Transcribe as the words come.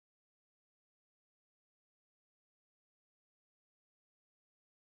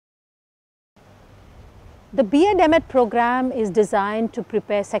The B.Ed M.Ed program is designed to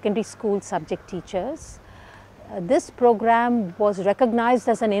prepare secondary school subject teachers. This program was recognized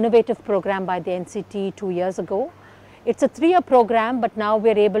as an innovative program by the NCT 2 years ago. It's a 3-year program, but now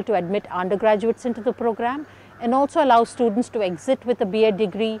we're able to admit undergraduates into the program and also allow students to exit with a B.Ed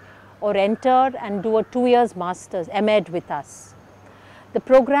degree or enter and do a 2 years master's M.Ed with us. The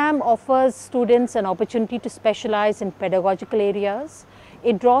program offers students an opportunity to specialize in pedagogical areas.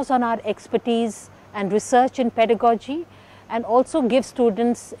 It draws on our expertise and research in pedagogy, and also gives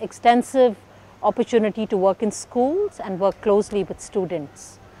students extensive opportunity to work in schools and work closely with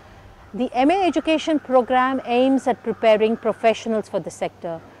students. The MA education program aims at preparing professionals for the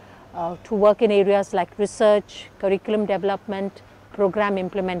sector to work in areas like research, curriculum development, program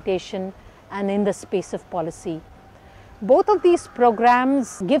implementation, and in the space of policy. Both of these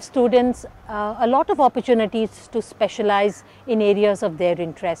programs give students a lot of opportunities to specialize in areas of their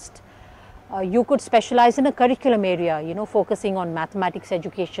interest. You could specialize in a curriculum area, focusing on mathematics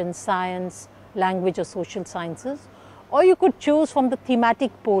education, science, language or social sciences, or you could choose from the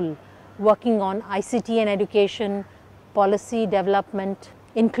thematic pool, working on ICT and education, policy development,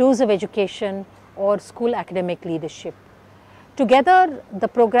 inclusive education, or school academic leadership. Together, the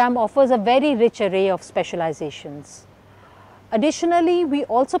program offers a very rich array of specializations. Additionally, we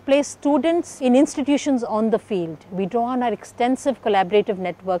also place students in institutions on the field. We draw on our extensive collaborative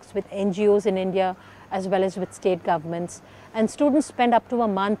networks with NGOs in India as well as with state governments, and students spend up to a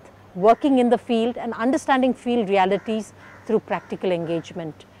month working in the field and understanding field realities through practical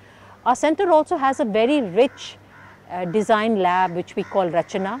engagement. Our center also has a very rich design lab which we call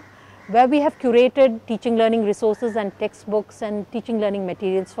Rachana, where we have curated teaching learning resources and textbooks and teaching learning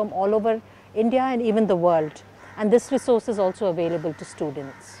materials from all over India and even the world. And this resource is also available to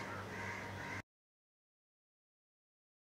students.